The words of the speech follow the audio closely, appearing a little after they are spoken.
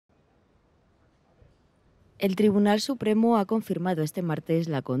El Tribunal Supremo ha confirmado este martes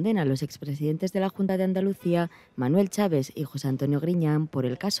la condena a los expresidentes de la Junta de Andalucía, Manuel, Chaves y José Antonio Griñán, por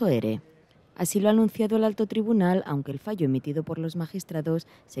el caso ERE. Así lo ha anunciado el alto tribunal, aunque el fallo emitido por los magistrados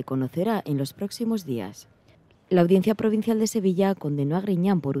se conocerá en los próximos días. La Audiencia Provincial de Sevilla condenó a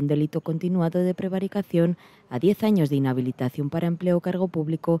Griñán por un delito continuado de prevaricación a 10 años de inhabilitación para empleo o cargo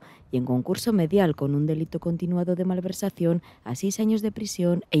público y en concurso medial con un delito continuado de malversación a 6 años de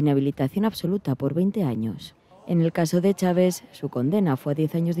prisión e inhabilitación absoluta por 20 años. En el caso de Chaves, su condena fue a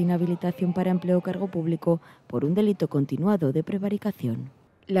 10 años de inhabilitación para empleo o cargo público por un delito continuado de prevaricación.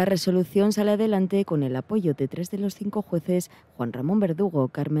 La resolución sale adelante con el apoyo de 3 de los 5 jueces, Juan Ramón Verdugo,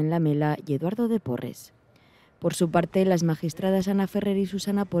 Carmen Lamela y Eduardo de Porres. Por su parte, las magistradas Ana Ferrer y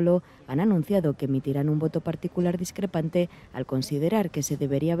Susana Polo han anunciado que emitirán un voto particular discrepante al considerar que se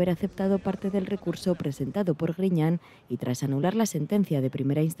debería haber aceptado parte del recurso presentado por Griñán y, tras anular la sentencia de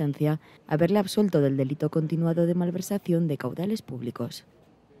primera instancia, haberle absuelto del delito continuado de malversación de caudales públicos.